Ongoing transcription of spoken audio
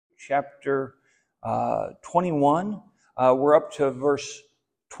chapter 21. We're up to verse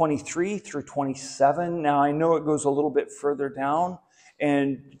 23 through 27. Now, I know it goes a little bit further down,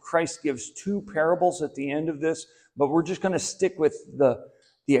 and Christ gives two parables at the end of this, but we're just going to stick with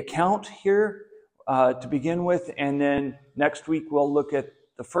the account here to begin with, and then next week we'll look at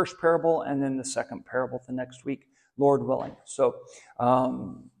the first parable and then the second parable the next week, Lord willing. So,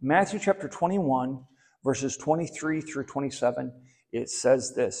 Matthew chapter 21, verses 23 through 27, it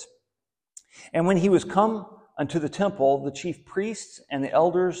says this: "And when he was come unto the temple, the chief priests and the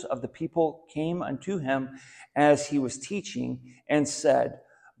elders of the people came unto him as he was teaching, and said,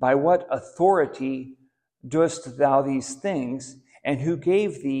 By what authority doest thou these things? And who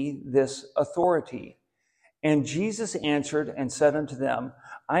gave thee this authority? And Jesus answered and said unto them,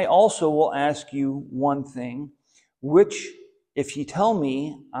 I also will ask you one thing, which if ye tell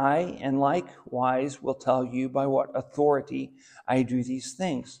me, I in likewise will tell you by what authority I do these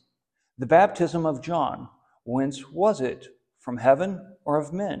things. The baptism of John, whence was it? From heaven or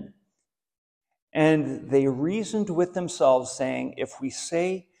of men? And they reasoned with themselves, saying, If we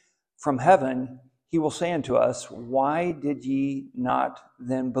say from heaven, he will say unto us, Why did ye not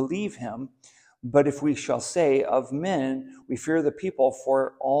then believe him? But if we shall say of men, we fear the people,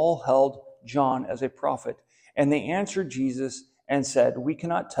 for all held John as a prophet. And they answered Jesus and said, We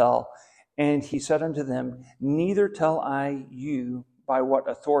cannot tell. And he said unto them, Neither tell I you by what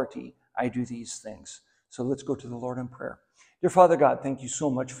authority I do these things. So let's go to the Lord in prayer. Dear Father God, thank you so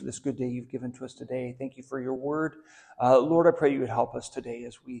much for this good day you've given to us today. Thank you for your word. Lord, I pray you would help us today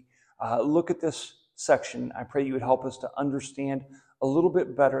as we look at this section. I pray you would help us to understand a little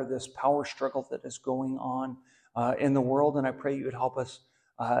bit better this power struggle that is going on in the world. And I pray you would help us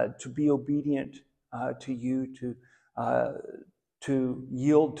to be obedient to you, to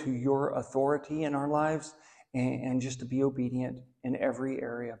yield to your authority in our lives, and just to be obedient in every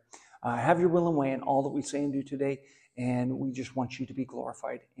area. Have your will and way in all that we say and do today, and we just want you to be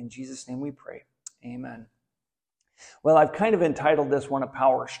glorified. In Jesus' name we pray. Amen. Well, I've kind of entitled this one a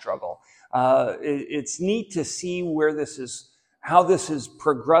power struggle. It's neat to see where this is, how this has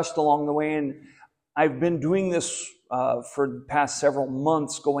progressed along the way, and I've been doing this for the past several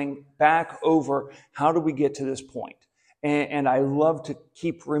months, going back over how do we get to this point. And I love to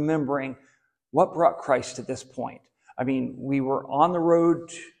keep remembering what brought Christ to this point. I mean, we were on the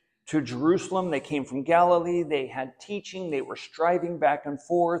road to Jerusalem. They came from Galilee. They had teaching. They were striving back and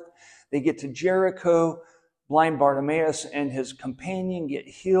forth. They get to Jericho. Blind Bartimaeus and his companion get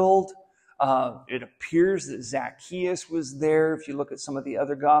healed. It appears that Zacchaeus was there, if you look at some of the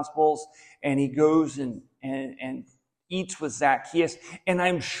other Gospels, and he goes and eats with Zacchaeus. And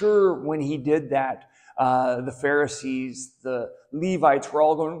I'm sure when he did that, the Pharisees, the Levites were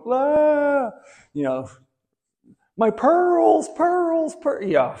all going, blah, you know, my pearls.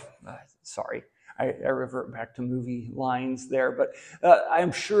 Yeah, sorry. I revert back to movie lines there, but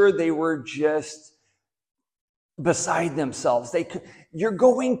I'm sure they were just beside themselves. You're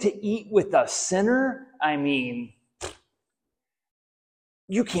going to eat with a sinner? I mean,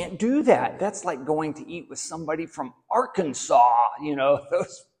 you can't do that. That's like going to eat with somebody from Arkansas, you know,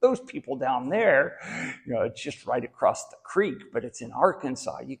 those people down there. You know, it's just right across the creek, but it's in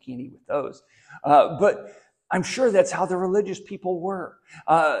Arkansas. You can't eat with those. But I'm sure that's how the religious people were.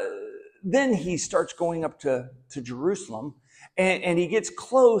 Then he starts going up to Jerusalem, and he gets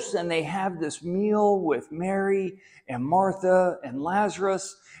close, and they have this meal with Mary and Martha and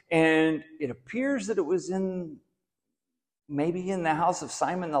Lazarus, and it appears that it was maybe in the house of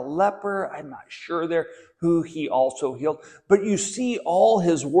Simon the leper. I'm not sure there who he also healed, but you see all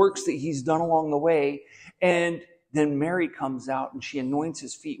his works that he's done along the way, and then Mary comes out and she anoints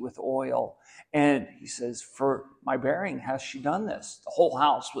his feet with oil. And he says, For my bearing hath she done this. The whole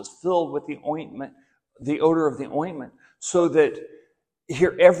house was filled with the ointment, the odor of the ointment, so that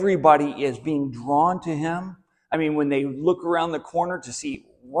here everybody is being drawn to him. I mean, when they look around the corner to see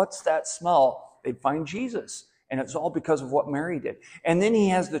what's that smell, they find Jesus. And it's all because of what Mary did. And then he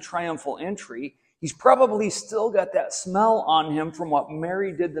has the triumphal entry. He's probably still got that smell on him from what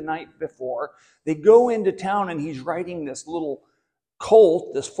Mary did the night before. They go into town and he's riding this little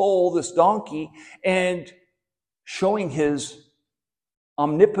colt, this foal, this donkey, and showing his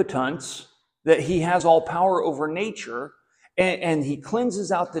omnipotence, that he has all power over nature, and he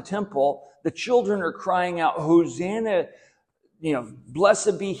cleanses out the temple. The children are crying out, Hosanna, you know,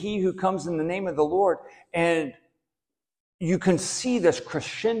 blessed be he who comes in the name of the Lord. And you can see this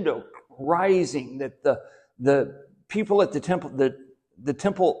crescendo rising, that the people at the temple, the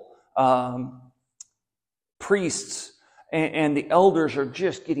temple priests and the elders are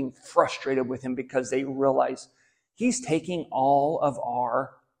just getting frustrated with him because they realize he's taking all of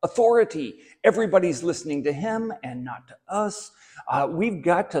our authority. Everybody's listening to him and not to us. We've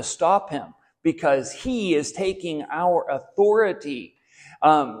got to stop him because he is taking our authority.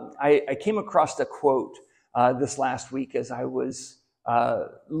 I came across a quote this last week as I was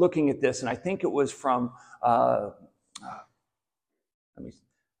looking at this, and I think it was from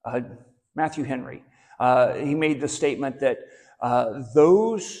Matthew Henry. He made the statement that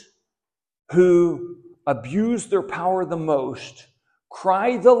those who abuse their power the most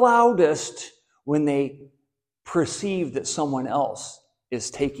cry the loudest when they perceive that someone else is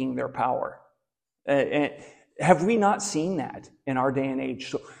taking their power. And have we not seen that in our day and age?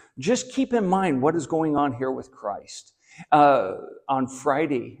 So just keep in mind what is going on here with Christ. On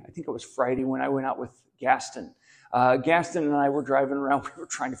Friday, I think it was Friday when I went out with Gaston. Gaston and I were driving around. We were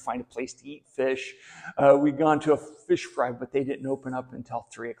trying to find a place to eat fish. We'd gone to a fish fry, but they didn't open up until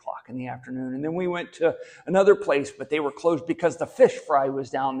 3 o'clock in the afternoon. And then we went to another place, but they were closed because the fish fry was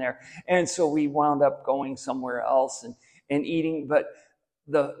down there. And so we wound up going somewhere else and eating. But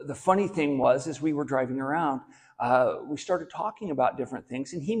the funny thing was, as we were driving around, we started talking about different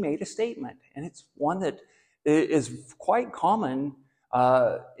things, and he made a statement. And it's one that is quite common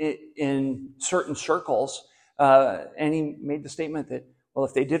in certain circles. And he made the statement that, well,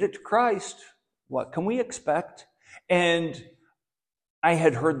 if they did it to Christ, what can we expect? And I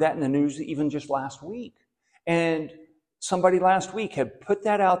had heard that in the news even just last week. And somebody last week had put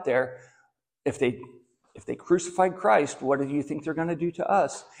that out there. If they crucified Christ, what do you think they're going to do to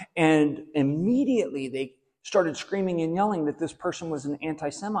us? And immediately they started screaming and yelling that this person was an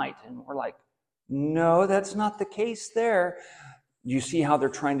anti-Semite. And we're like, no, that's not the case there. You see how they're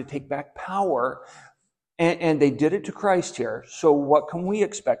trying to take back power. And they did it to Christ here. So what can we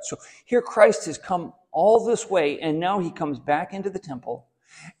expect? So here Christ has come all this way, and now he comes back into the temple,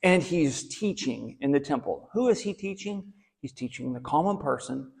 and he's teaching in the temple. Who is he teaching? He's teaching the common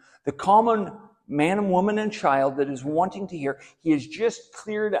person, the common man and woman and child that is wanting to hear. He has just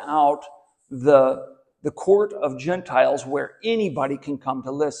cleared out the court of Gentiles where anybody can come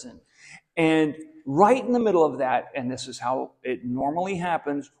to listen. And right in the middle of that, and this is how it normally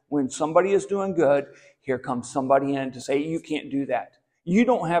happens, when somebody is doing good, here comes somebody in to say, you can't do that. You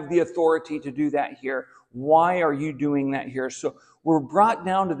don't have the authority to do that here. Why are you doing that here? So we're brought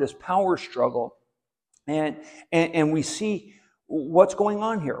down to this power struggle, and we see what's going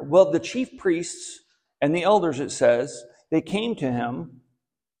on here. Well, the chief priests and the elders, it says, they came to him,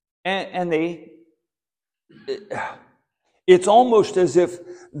 and it's almost as if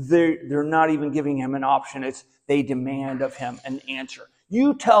they're not even giving him an option. They demand of him an answer.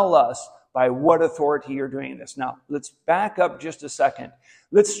 You tell us by what authority you're doing this. Now, let's back up just a second.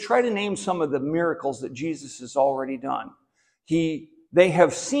 Let's try to name some of the miracles that Jesus has already done. They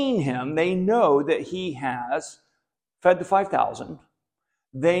have seen him. They know that he has fed the 5,000.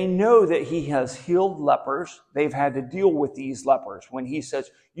 They know that he has healed lepers. They've had to deal with these lepers. When he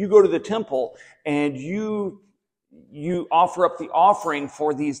says, you go to the temple and you offer up the offering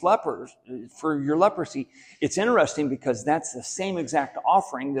for these lepers, for your leprosy. It's interesting because that's the same exact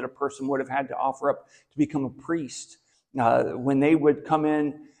offering that a person would have had to offer up to become a priest. When they would come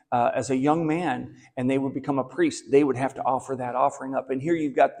in as a young man and they would become a priest, they would have to offer that offering up. And here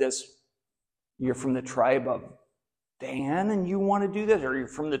you've got this, you're from the tribe of Dan and you want to do this, or you're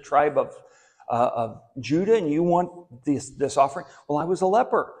from the tribe of Judah and you want this offering. Well, I was a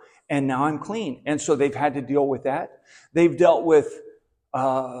leper. And now I'm clean. And so they've had to deal with that. They've dealt with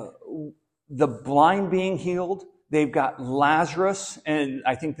the blind being healed. They've got Lazarus. And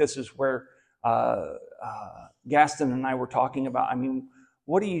I think this is where Gaston and I were talking about. I mean,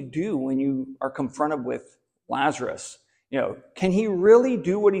 what do you do when you are confronted with Lazarus? Can he really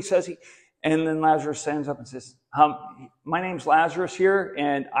do what he says he... And then Lazarus stands up and says, my name's Lazarus here,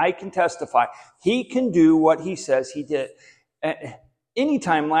 and I can testify. He can do what he says he did.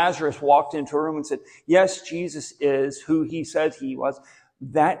 Anytime Lazarus walked into a room and said, yes, Jesus is who he said he was,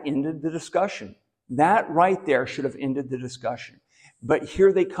 that ended the discussion. That right there should have ended the discussion. But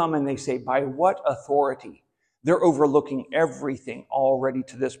here they come and they say, by what authority? They're overlooking everything already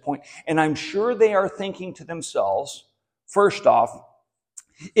to this point. And I'm sure they are thinking to themselves, first off,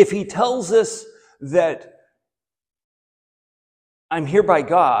 if he tells us that I'm here by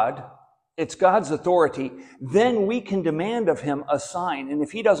God, it's God's authority, then we can demand of him a sign. And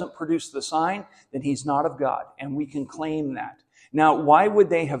if he doesn't produce the sign, then he's not of God. And we can claim that. Now, why would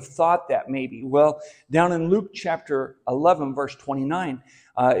they have thought that maybe? Well, down in Luke chapter 11, verse 29,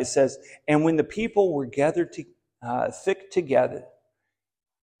 it says, and when the people were gathered thick together,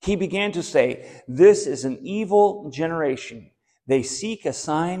 he began to say, this is an evil generation. They seek a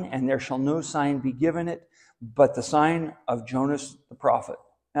sign, and there shall no sign be given it, but the sign of Jonas the prophet.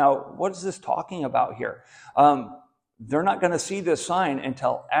 Now, what is this talking about here? They're not going to see this sign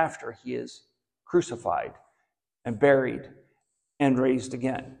until after he is crucified and buried and raised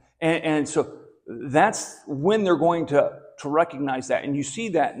again. And so that's when they're going to recognize that. And you see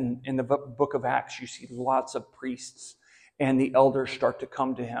that in the book of Acts. You see lots of priests and the elders start to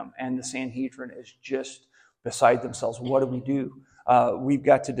come to him. And the Sanhedrin is just beside themselves. What do we do? We've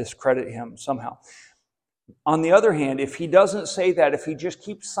got to discredit him somehow. On the other hand, if he doesn't say that, if he just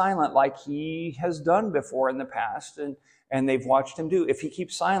keeps silent like he has done before in the past, and they've watched him do, if he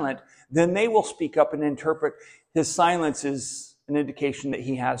keeps silent, then they will speak up and interpret his silence is an indication that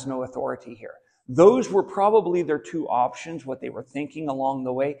he has no authority here. Those were probably their two options, what they were thinking along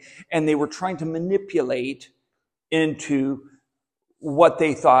the way, and they were trying to manipulate into what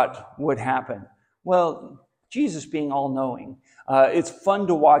they thought would happen. Well, Jesus being all-knowing, it's fun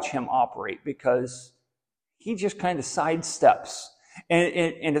to watch him operate because he just kind of sidesteps.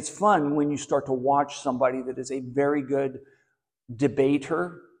 And it's fun when you start to watch somebody that is a very good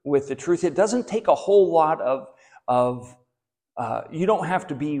debater with the truth. It doesn't take a whole lot of you don't have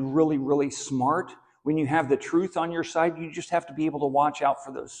to be really, really smart. When you have the truth on your side, you just have to be able to watch out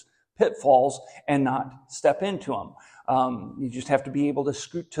for those pitfalls and not step into them. You just have to be able to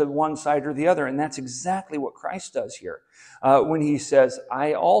scoot to one side or the other. And that's exactly what Christ does here. When he says,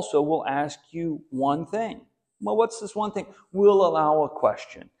 I also will ask you one thing. Well, what's this one thing? We'll allow a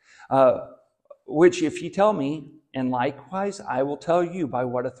question, which if you tell me, and likewise I will tell you by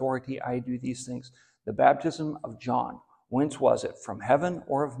what authority I do these things. The baptism of John, whence was it? From heaven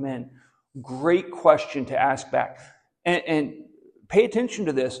or of men? Great question to ask back. And pay attention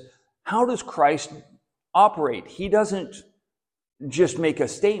to this. How does Christ operate? He doesn't just make a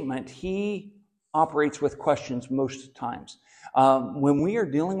statement. He operates with questions most times. When we are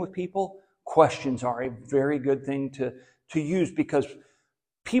dealing with people, questions are a very good thing to use because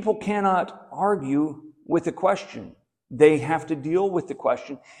people cannot argue with a question. They have to deal with the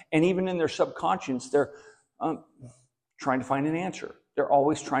question. And even in their subconscious, they're trying to find an answer. They're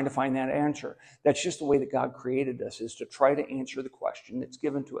always trying to find that answer. That's just the way that God created us, is to try to answer the question that's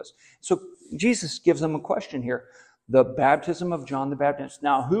given to us. So Jesus gives them a question here. The baptism of John the Baptist.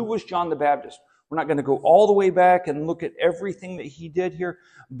 Now, who was John the Baptist? We're not going to go all the way back and look at everything that he did here,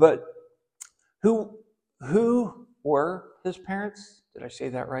 but who were his parents? Did I say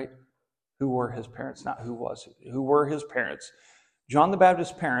that right? Who were his parents? Not who was. Who were his parents? John the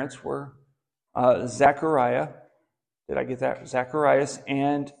Baptist's parents were Zechariah. Did I get that? Zacharias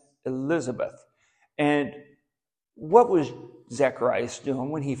and Elizabeth. And what was Zacharias doing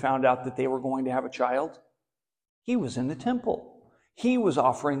when he found out that they were going to have a child? He was in the temple. He was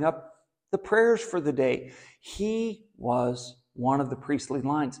offering up the prayers for the day. He was one of the priestly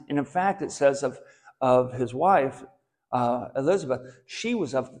lines. And in fact, it says of his wife, Elizabeth, she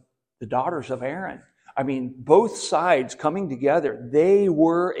was of the daughters of Aaron. I mean, both sides coming together, they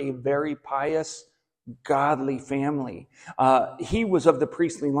were a very pious, godly family. He was of the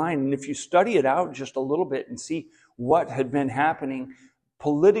priestly line. And if you study it out just a little bit and see what had been happening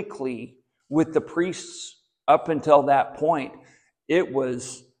politically with the priests up until that point, it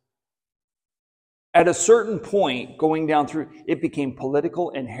was at a certain point going down through, it became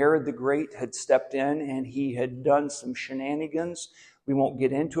political, and Herod the Great had stepped in and he had done some shenanigans. We won't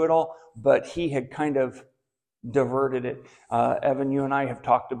get into it all, but he had kind of diverted it. Evan, you and I have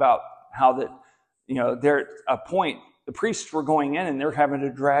talked about how that, there at a point, the priests were going in and they're having to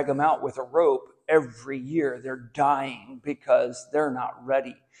drag them out with a rope every year. They're dying because they're not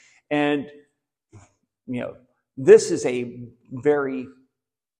ready. And, this is a very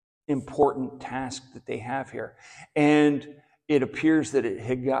important task that they have here. And it appears that it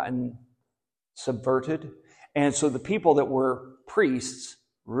had gotten subverted. And so the people that were priests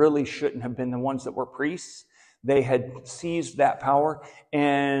really shouldn't have been the ones that were priests. They had seized that power.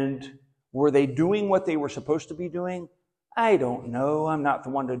 And were they doing what they were supposed to be doing? I don't know. I'm not the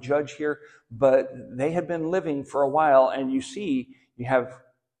one to judge here. But they had been living for a while. And you have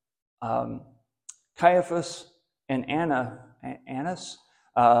Caiaphas and Annas,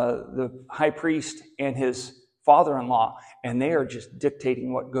 the high priest, and his father-in-law, and they are just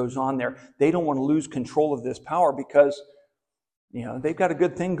dictating what goes on there. They don't want to lose control of this power because, they've got a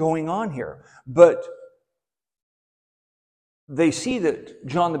good thing going on here. But they see that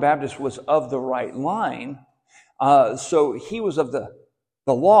John the Baptist was of the right line, so he was of the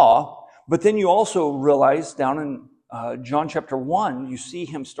law. But then you also realize down in John chapter 1, you see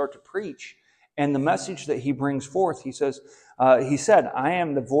him start to preach. And the message that he brings forth, he said, I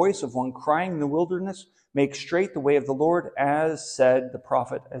am the voice of one crying in the wilderness, make straight the way of the Lord, as said the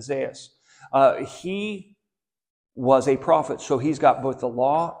prophet Isaiah. He was a prophet. So he's got both the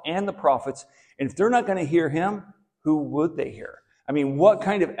law and the prophets. And if they're not going to hear him, who would they hear? I mean, what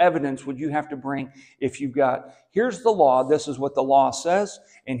kind of evidence would you have to bring if you've got, here's the law, this is what the law says,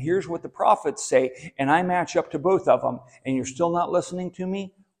 and here's what the prophets say, and I match up to both of them, and you're still not listening to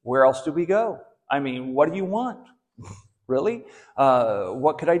me? Where else do we go? I mean, what do you want? Really?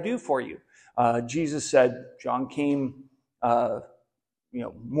 What could I do for you? Jesus said, John came,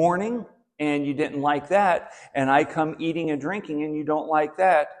 mourning, and you didn't like that, and I come eating and drinking, and you don't like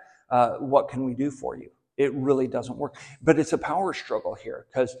that. What can we do for you? It really doesn't work. But it's a power struggle here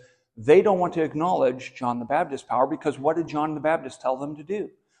because they don't want to acknowledge John the Baptist's power, because what did John the Baptist tell them to do?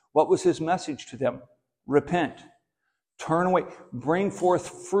 What was his message to them? Repent. Turn away. Bring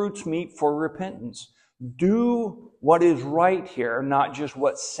forth fruits meet for repentance. Do what is right here, not just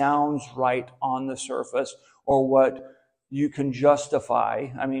what sounds right on the surface or what you can justify.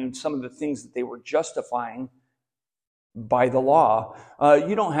 I mean, some of the things that they were justifying by the law.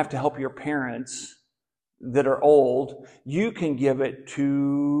 You don't have to help your parents that are old. You can give it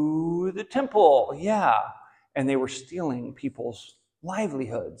to the temple. Yeah. And they were stealing people's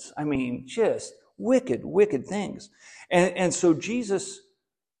livelihoods. I mean, just wicked, wicked things. And so Jesus,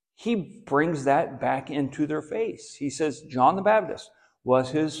 he brings that back into their face. He says, John the Baptist, was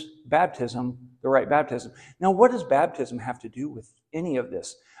his baptism the right baptism? Now, what does baptism have to do with any of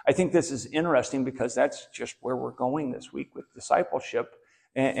this? I think this is interesting because that's just where we're going this week with discipleship.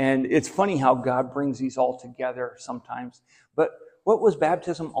 And it's funny how God brings these all together sometimes. But what was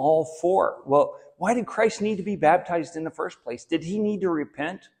baptism all for? Well, why did Christ need to be baptized in the first place? Did he need to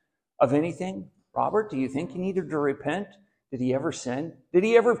repent of anything? Robert, do you think he needed to repent? Did he ever sin? Did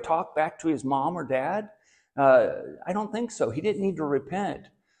he ever talk back to his mom or dad? I don't think so. He didn't need to repent.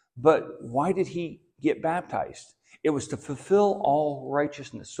 But why did he get baptized? It was to fulfill all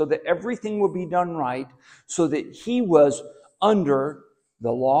righteousness, so that everything would be done right, so that he was under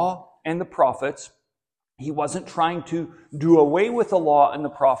the law and the prophets. He wasn't trying to do away with the law and the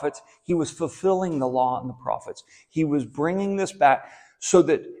prophets. He was fulfilling the law and the prophets. He was bringing this back so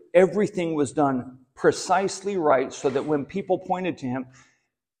that everything was done precisely right, so that when people pointed to him,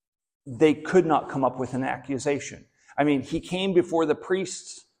 they could not come up with an accusation. I mean, he came before the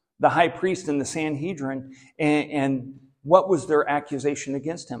priests, the high priest and the Sanhedrin, and what was their accusation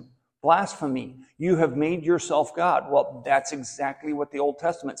against him? Blasphemy. You have made yourself God. Well, that's exactly what the Old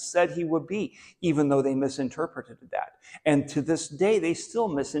Testament said he would be, even though they misinterpreted that. And to this day, they still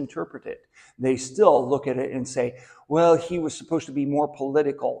misinterpret it. They still look at it and say, well, he was supposed to be more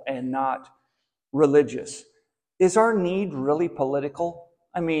political and not religious. Is our need really political?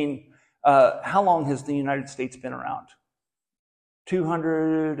 I mean, how long has the United States been around?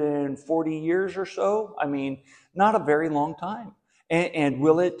 240 years or so? I mean, not a very long time. And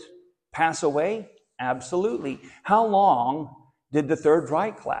will it pass away? Absolutely. How long did the Third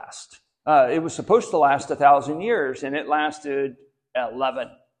Reich last? It was supposed to last 1,000 years, and it lasted 11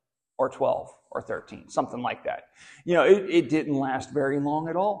 or 12 or 13, something like that. You know, it didn't last very long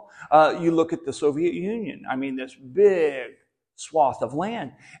at all. You look at the Soviet Union. I mean, this big swath of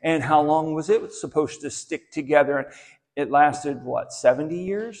land. And how long was it supposed to stick together? It lasted, 70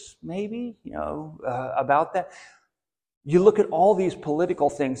 years, maybe? About that. You look at all these political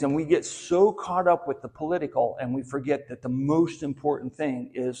things, and we get so caught up with the political, and we forget that the most important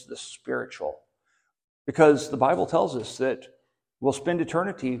thing is the spiritual. Because the Bible tells us that we'll spend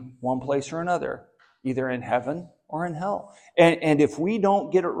eternity one place or another, either in heaven or in hell. And if we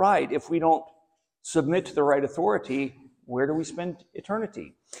don't get it right, if we don't submit to the right authority, where do we spend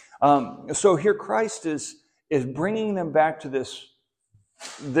eternity? So here Christ is bringing them back to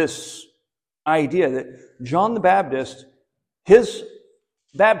this idea that John the Baptist, his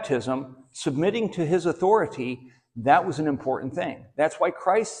baptism, submitting to his authority, that was an important thing. That's why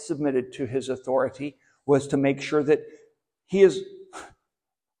Christ submitted to his authority, was to make sure that he is,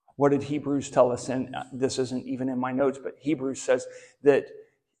 what did Hebrews tell us? And this isn't even in my notes, but Hebrews says that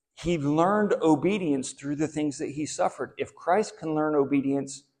he learned obedience through the things that he suffered. If Christ can learn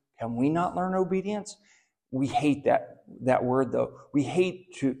obedience, can we not learn obedience? We hate that word, though. We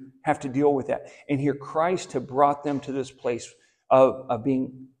hate to have to deal with that. And here Christ had brought them to this place of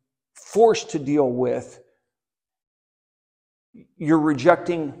being forced to deal with, you're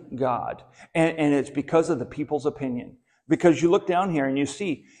rejecting God. And it's because of the people's opinion. Because you look down here and you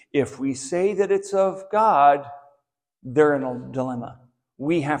see, if we say that it's of God, they're in a dilemma.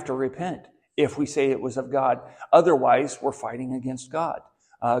 We have to repent if we say it was of God. Otherwise, we're fighting against God.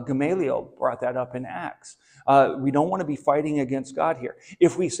 Gamaliel brought that up in Acts. We don't want to be fighting against God here.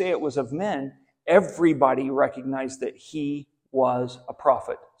 If we say it was of men, everybody recognized that he was a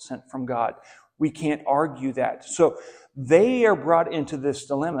prophet sent from God. We can't argue that. So they are brought into this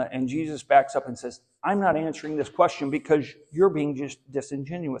dilemma, and Jesus backs up and says, I'm not answering this question because you're being just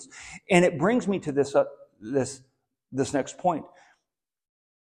disingenuous. And it brings me to this next point.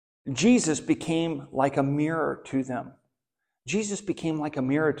 Jesus became like a mirror to them. Jesus became like a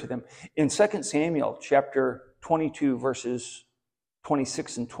mirror to them. In 2 Samuel chapter 22, verses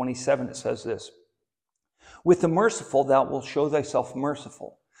 26 and 27, it says this, with the merciful thou wilt show thyself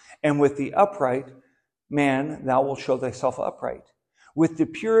merciful, and with the upright man thou wilt show thyself upright. With the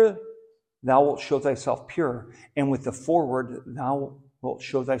pure thou wilt show thyself pure, and with the forward thou wilt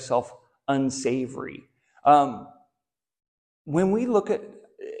show thyself unsavory. When we look at,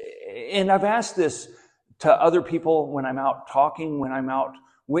 and I've asked this to other people when I'm out talking, when I'm out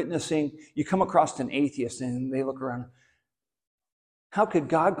witnessing, you come across an atheist and they look around, how could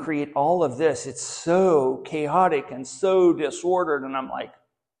God create all of this? It's so chaotic and so disordered. And I'm like,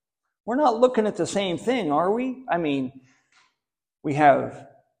 we're not looking at the same thing, are we? I mean, we have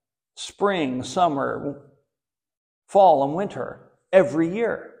spring, summer, fall, and winter every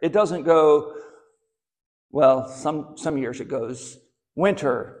year. It doesn't go, well, some years it goes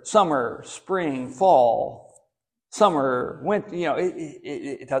winter, summer, spring, fall, summer, winter. You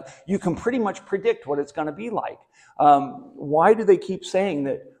know, you can pretty much predict what it's going to be like. Why do they keep saying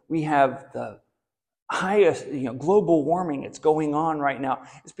that we have the highest, global warming that's going on right now?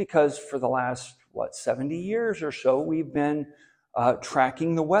 It's because for the last, 70 years or so, we've been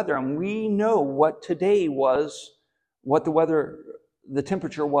tracking the weather, and we know what today was, what the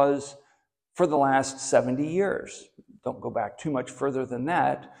temperature was for the last 70 years. Don't go back too much further than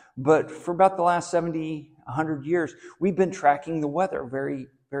that, but for about the last 70, 100 years, we've been tracking the weather very,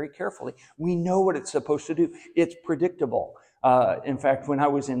 very carefully. We know what it's supposed to do. It's predictable. In fact, when I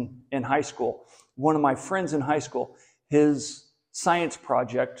was in high school, one of my friends in high school, his science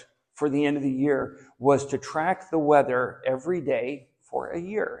project for the end of the year was to track the weather every day for a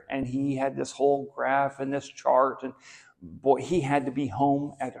year. And he had this whole graph and this chart, and boy, he had to be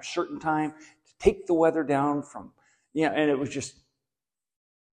home at a certain time to take the weather down from, and it was just,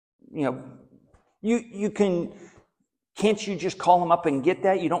 can't you just call him up and get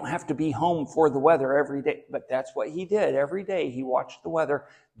that? You don't have to be home for the weather every day. But that's what he did. Every day he watched the weather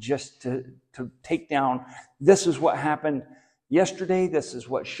just to take down, this is what happened yesterday, this is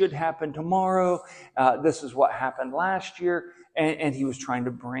what should happen tomorrow, this is what happened last year. And he was trying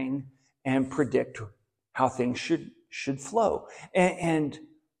to bring and predict how things should flow. And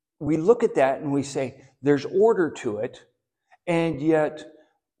we look at that and we say, there's order to it. And yet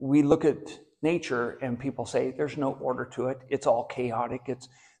we look at nature and people say, there's no order to it. It's all chaotic.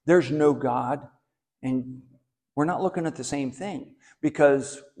 There's no God. And we're not looking at the same thing,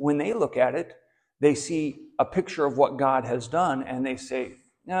 because when they look at it, they see a picture of what God has done and they say,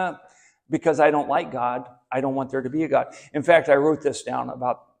 because I don't like God, I don't want there to be a God. In fact, I wrote this down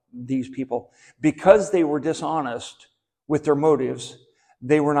about these people. Because they were dishonest with their motives,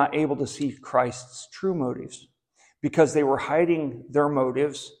 they were not able to see Christ's true motives. Because they were hiding their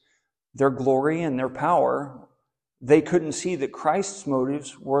motives, their glory and their power, they couldn't see that Christ's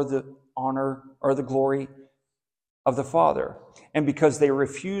motives were the honor or the glory of the Father. And because they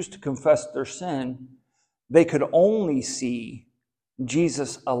refused to confess their sin, they could only see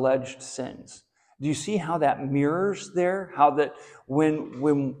Jesus' alleged sins. Do you see how that mirrors there? How that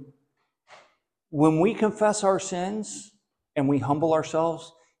when we confess our sins and we humble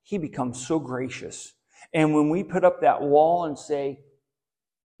ourselves, He becomes so gracious. And when we put up that wall and say,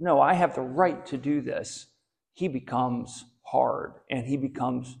 no, I have the right to do this, He becomes hard and He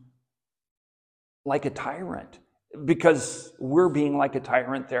becomes like a tyrant, because we're being like a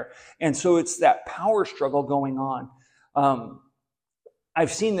tyrant there. And so it's that power struggle going on.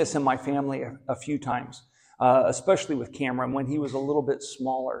 I've seen this in my family a few times, especially with Cameron. When he was a little bit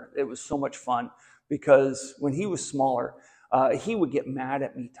smaller, it was so much fun, because when he was smaller, he would get mad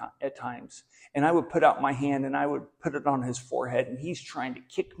at me at times. And I would put out my hand and I would put it on his forehead, and he's trying to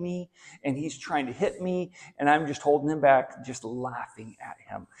kick me and he's trying to hit me, and I'm just holding him back, just laughing at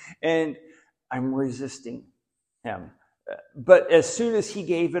him. And I'm resisting him. But as soon as he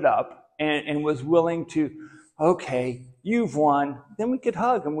gave it up and was willing to, okay, you've won, then we could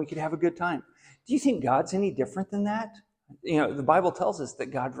hug and we could have a good time. Do you think God's any different than that? The Bible tells us that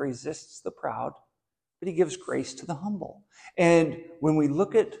God resists the proud, but He gives grace to the humble. And when we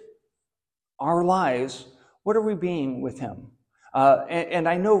look at our lives, what are we being with Him? And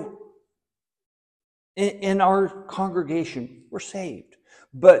I know in our congregation, we're saved.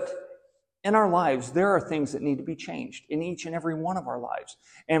 But in our lives, there are things that need to be changed in each and every one of our lives.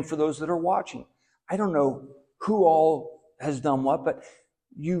 And for those that are watching, I don't know who all has done what, but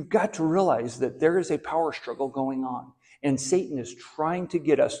you've got to realize that there is a power struggle going on. And Satan is trying to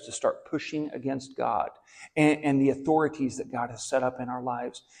get us to start pushing against God and the authorities that God has set up in our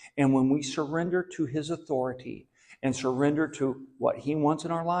lives. And when we surrender to his authority and surrender to what he wants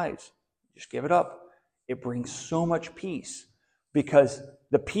in our lives, just give it up. It brings so much peace, because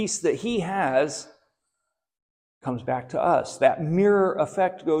the peace that he has comes back to us. That mirror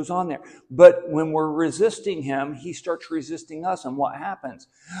effect goes on there. But when we're resisting him, he starts resisting us. And what happens?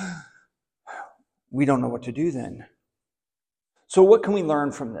 We don't know what to do then. So what can we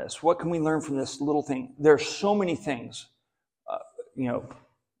learn from this? What can we learn from this little thing? There's so many things.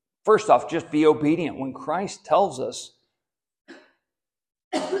 First off, just be obedient. When Christ tells us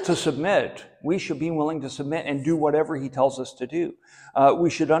to submit, we should be willing to submit and do whatever he tells us to do. We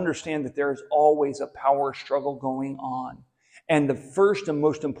should understand that there is always a power struggle going on. And the first and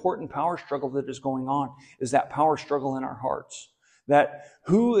most important power struggle that is going on is that power struggle in our hearts. That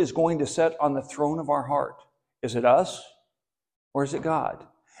who is going to sit on the throne of our heart? Is it us or is it God?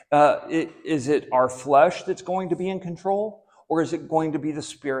 Is it our flesh that's going to be in control? Or is it going to be the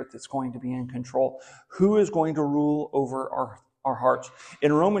Spirit that's going to be in control? Who is going to rule over our hearts?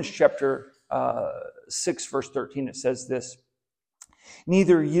 In Romans chapter 6, verse 13, it says this: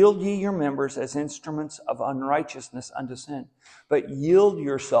 "Neither yield ye your members as instruments of unrighteousness unto sin, but yield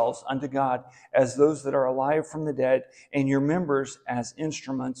yourselves unto God as those that are alive from the dead, and your members as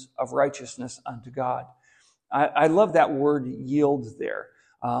instruments of righteousness unto God." I love that word yield there.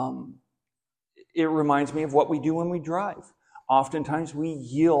 It reminds me of what we do when we drive. Oftentimes we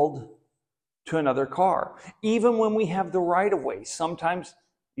yield to another car. Even when we have the right of way, sometimes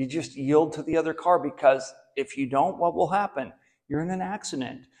you just yield to the other car, because if you don't, what will happen? You're in an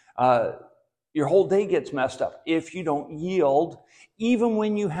accident. Your whole day gets messed up if you don't yield, even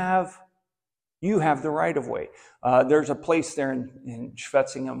when you have the right of way. There's a place there in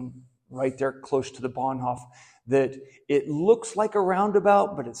Schwetzingham, right there close to the Bahnhof, that it looks like a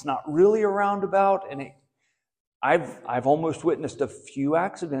roundabout, but it's not really a roundabout. And I've almost witnessed a few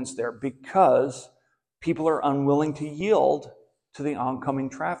accidents there because people are unwilling to yield to the oncoming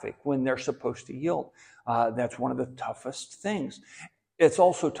traffic when they're supposed to yield. That's one of the toughest things. It's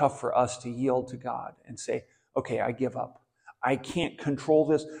also tough for us to yield to God and say, okay, I give up. I can't control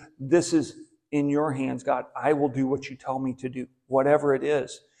this. This is in your hands, God. I will do what you tell me to do, whatever it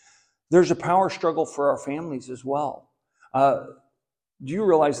is. There's a power struggle for our families as well. Do you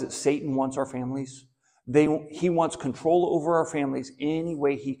realize that Satan wants our families? He wants control over our families any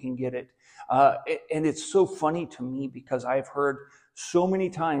way he can get it. And it's so funny to me, because I've heard so many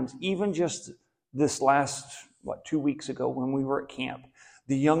times, even just this last, 2 weeks ago when we were at camp,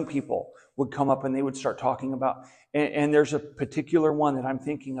 the young people would come up and they would start talking about, and there's a particular one that I'm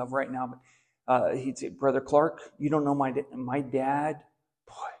thinking of right now. But he'd say, "Brother Clark, you don't know my dad.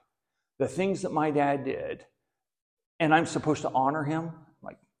 Boy, the things that my dad did, and I'm supposed to honor him." I'm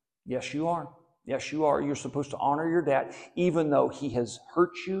like, yes, you are. Yes, you are. You're supposed to honor your dad, even though he has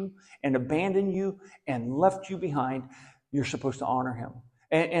hurt you and abandoned you and left you behind. You're supposed to honor him.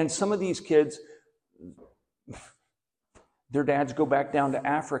 And some of these kids, their dads go back down to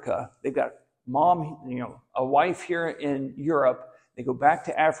Africa. They've got mom, a wife here in Europe. They go back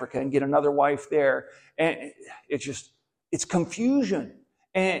to Africa and get another wife there. And it's confusion.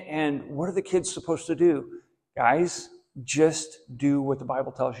 And what are the kids supposed to do? Guys, just do what the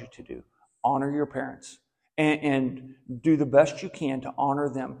Bible tells you to do. Honor your parents and do the best you can to honor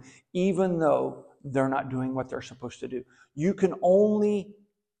them, even though they're not doing what they're supposed to do. You can only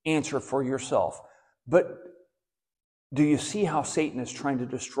answer for yourself. But do you see how Satan is trying to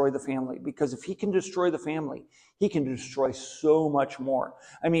destroy the family? Because if he can destroy the family, he can destroy so much more.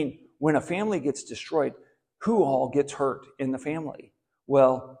 I mean, when a family gets destroyed, who all gets hurt in the family?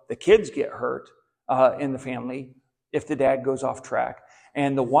 Well, the kids get hurt in the family if the dad goes off track.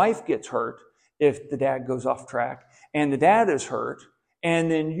 And the wife gets hurt if the dad goes off track. And the dad is hurt.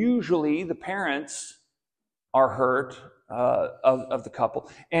 And then usually the parents are hurt of the couple.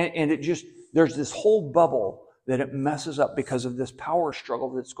 And there's this whole bubble that it messes up because of this power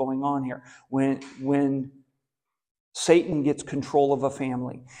struggle that's going on here. When Satan gets control of a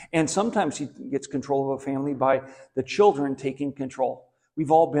family. And sometimes he gets control of a family by the children taking control.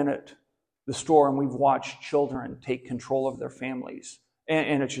 We've all been at the store and we've watched children take control of their families.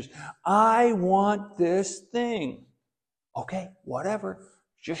 And it's just, I want this thing. Okay, whatever.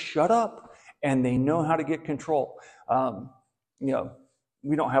 Just shut up. And they know how to get control.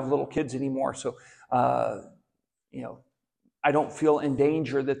 We don't have little kids anymore. So, I don't feel in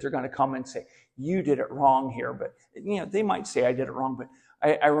danger that they're going to come and say, you did it wrong here. But, they might say I did it wrong. But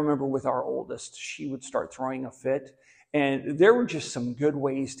I remember with our oldest, she would start throwing a fit. And there were just some good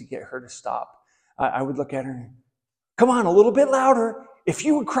ways to get her to stop. I would look at her and, come on, a little bit louder. If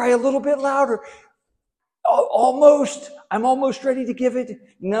you would cry a little bit louder. Almost. I'm almost ready to give it.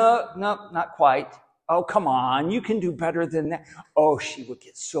 No, not quite. Oh, come on. You can do better than that. Oh, she would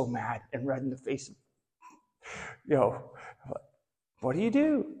get so mad and red in the face. What do you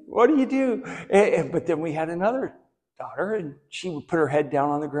do? What do you do? But then we had another daughter, and she would put her head down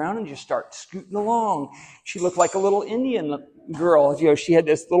on the ground and just start scooting along. She looked like a little Indian girl. She had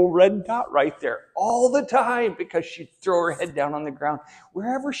this little red dot right there all the time because she'd throw her head down on the ground.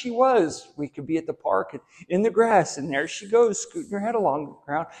 Wherever she was, we could be at the park and in the grass, and there she goes, scooting her head along the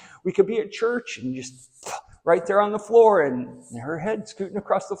ground. We could be at church and just right there on the floor, and her head scooting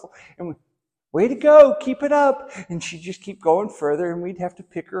across the floor. And way to go, keep it up. And she'd just keep going further, and we'd have to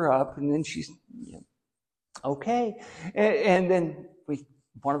pick her up, and then she's, okay. And then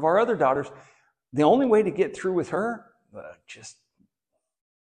one of our other daughters, the only way to get through with her,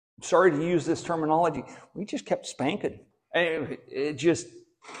 sorry to use this terminology, we just kept spanking.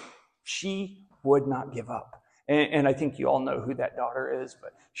 She would not give up. And I think you all know who that daughter is,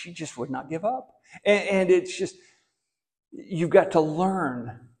 but she just would not give up. And it's just, you've got to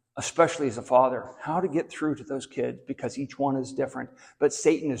learn, especially as a father, how to get through to those kids, because each one is different. But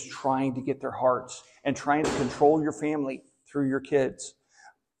Satan is trying to get their hearts and trying to control your family through your kids.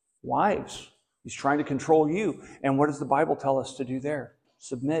 Wives, he's trying to control you. And what does the Bible tell us to do there?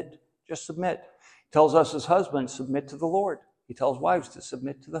 Submit. Just submit. He tells us as husbands, submit to the Lord. He tells wives to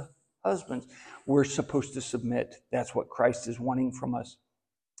submit to the husbands. We're supposed to submit. That's what Christ is wanting from us.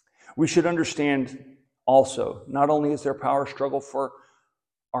 We should understand also, not only is there power struggle for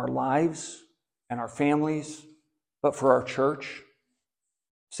our lives and our families, but for our church.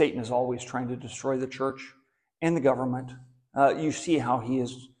 Satan is always trying to destroy the church and the government. You see how he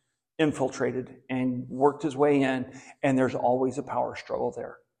has infiltrated and worked his way in, and there's always a power struggle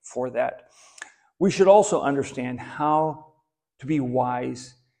there for that. We should also understand how to be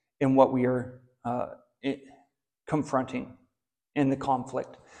wise in what we are confronting in the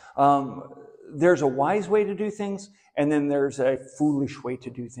conflict. There's a wise way to do things, and then there's a foolish way to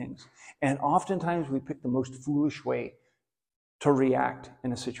do things. And oftentimes we pick the most foolish way to react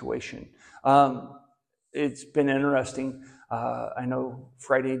in a situation. It's been interesting. I know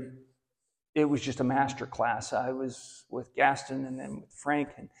Friday, it was just a master class. I was with Gaston and then with Frank,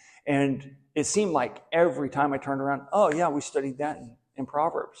 and it seemed like every time I turned around, oh yeah, we studied that in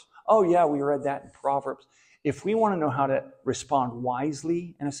Proverbs. Oh yeah, we read that in Proverbs. If we want to know how to respond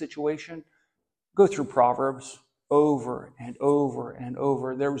wisely in a situation, go through Proverbs over and over and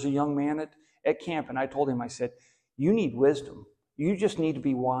over. There was a young man at camp, and I told him, I said, you need wisdom. You just need to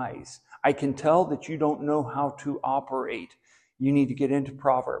be wise. I can tell that you don't know how to operate. You need to get into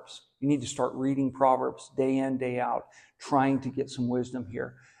Proverbs. You need to start reading Proverbs day in, day out, trying to get some wisdom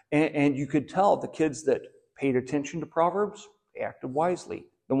here. And you could tell the kids that paid attention to Proverbs, they acted wisely.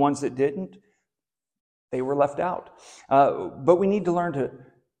 The ones that didn't, they were left out. But we need to learn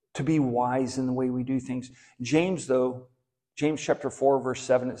to be wise in the way we do things. James chapter 4, verse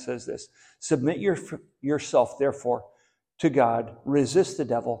 7, it says this: submit yourself, therefore, to God, resist the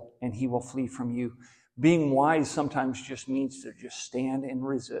devil, and he will flee from you. Being wise sometimes just means to just stand and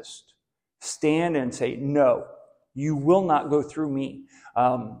resist. Stand and say, no, you will not go through me.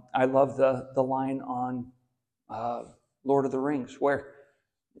 I love the line on Lord of the Rings where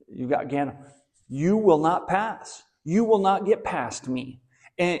you got Gandalf. You will not pass. You will not get past me.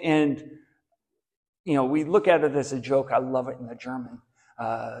 And we look at it as a joke. I love it in the German.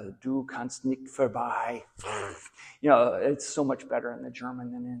 Du kannst nicht vorbei. It's so much better in the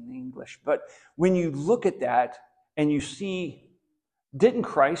German than in the English. But when you look at that and you see, didn't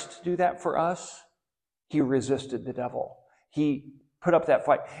Christ do that for us? He resisted the devil. He put up that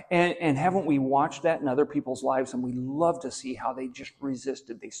fight. And haven't we watched that in other people's lives? And we love to see how they just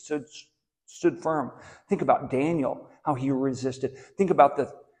resisted. They stood firm. Think about Daniel, how he resisted. Think about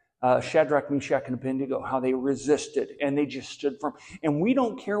the Shadrach, Meshach, and Abednego, how they resisted and they just stood firm. And we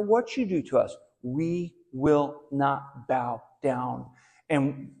don't care what you do to us. We will not bow down.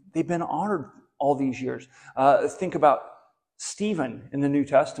 And they've been honored all these years. Think about Stephen in the New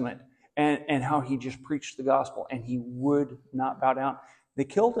Testament and how he just preached the gospel and he would not bow down. They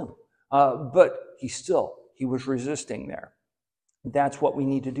killed him. But he was resisting there. That's what we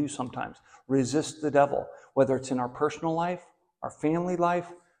need to do sometimes. Resist the devil, whether it's in our personal life, our family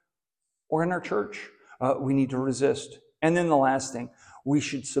life, or in our church. We need to resist. And then the last thing, we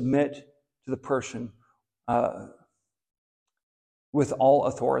should submit to the person with all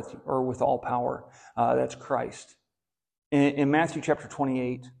authority or with all power. That's Christ. In Matthew chapter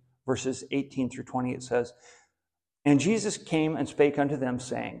 28, verses 18 through 20, it says, And Jesus came and spake unto them,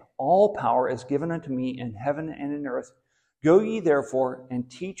 saying, All power is given unto me in heaven and in earth. Go ye therefore and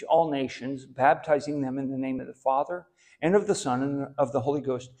teach all nations, baptizing them in the name of the Father, and of the Son, and of the Holy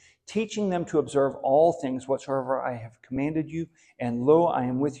Ghost, teaching them to observe all things whatsoever I have commanded you. And lo, I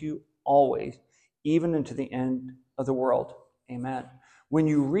am with you always, even unto the end of the world. Amen. When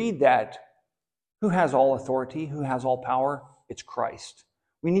you read that, who has all authority? Who has all power? It's Christ.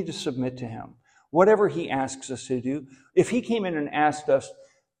 We need to submit to him. Whatever he asks us to do. If he came in and asked us,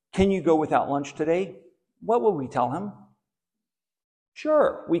 can you go without lunch today? What would we tell him?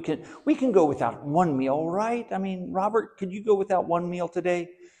 Sure, we can go without one meal, right? I mean, Robert, could you go without one meal today?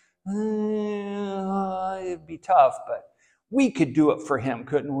 It'd be tough, but we could do it for him,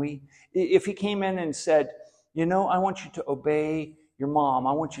 couldn't we? If he came in and said, I want you to obey your mom.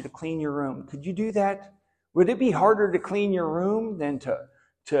 I want you to clean your room. Could you do that? Would it be harder to clean your room than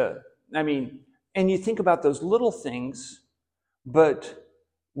and you think about those little things, but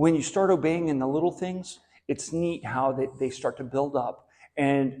when you start obeying in the little things, it's neat how they start to build up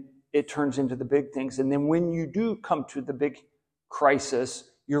and it turns into the big things. And then when you do come to the big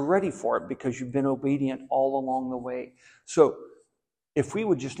crisis, you're ready for it because you've been obedient all along the way. So if we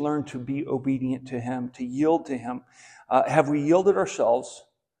would just learn to be obedient to him, to yield to him, have we yielded ourselves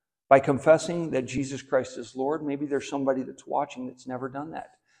by confessing that Jesus Christ is Lord? Maybe there's somebody that's watching that's never done that.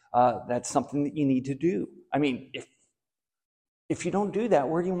 That's something that you need to do. I mean, if you don't do that,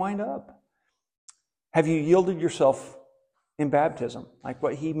 where do you wind up? Have you yielded yourself in baptism, like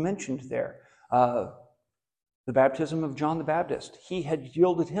what he mentioned there? The baptism of John the Baptist. He had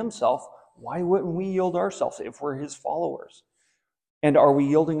yielded himself. Why wouldn't we yield ourselves if we're his followers? And are we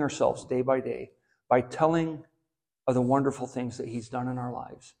yielding ourselves day by day by telling of the wonderful things that he's done in our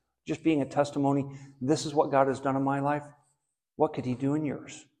lives? Just being a testimony, this is what God has done in my life. What could he do in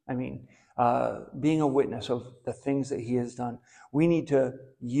yours? I mean, being a witness of the things that he has done. We need to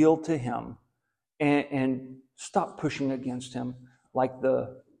yield to him and stop pushing against him like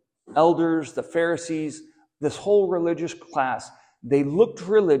the elders, the Pharisees, this whole religious class. They looked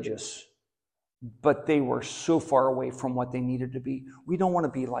religious, but they were so far away from what they needed to be. We don't want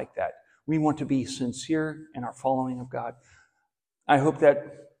to be like that. We want to be sincere in our following of God. I hope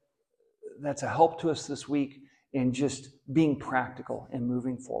that's a help to us this week in just being practical and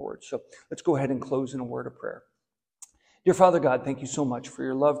moving forward. So let's go ahead and close in a word of prayer. Dear Father God, thank you so much for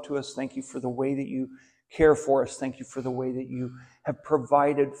your love to us. Thank you for the way that you care for us. Thank you for the way that you have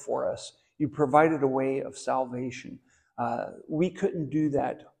provided for us. You provided a way of salvation. We couldn't do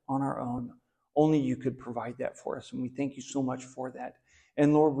that on our own. Only you could provide that for us. And we thank you so much for that.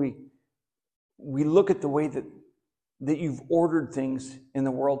 And Lord, we look at the way that you've ordered things in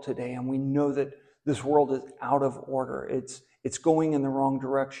the world today, and we know that this world is out of order. It's going in the wrong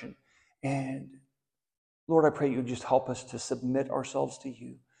direction. And Lord, I pray you just help us to submit ourselves to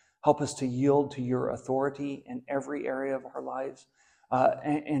you. Help us to yield to your authority in every area of our lives,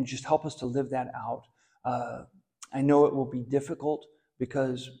 and just help us to live that out. I know it will be difficult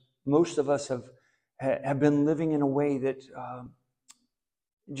because most of us have been living in a way that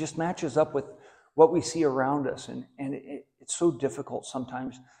just matches up with what we see around us. And it's so difficult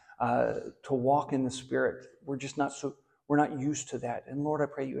sometimes to walk in the Spirit. We're not used to that. And Lord,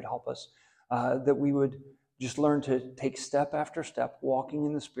 I pray you would help us, that we would just learn to take step after step, walking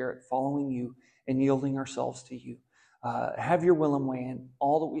in the Spirit, following you, and yielding ourselves to you. Have your will and way in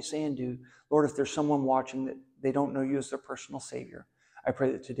all that we say and do. Lord, if there's someone watching that they don't know you as their personal Savior, I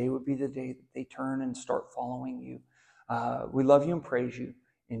pray that today would be the day that they turn and start following you. We love you and praise you.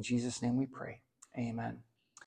 In Jesus' name we pray. Amen.